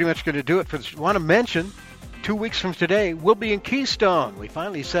 That's pretty much going to do it for this. I want to mention, 2 weeks from today, we'll be in Keystone. We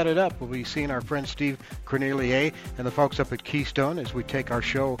finally set it up. We'll be seeing our friend Steve Cornelier and the folks up at Keystone as we take our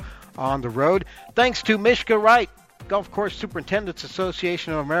show on the road. Thanks to Mishka Wright, Golf Course Superintendents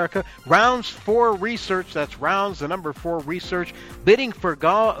Association of America. Rounds 4 Research, that's rounds, the number 4 research.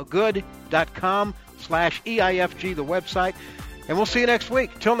 biddingforgood.com/EIFG, the website. And we'll see you next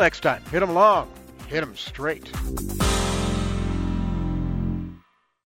week. Till next time, hit 'em long, hit 'em straight.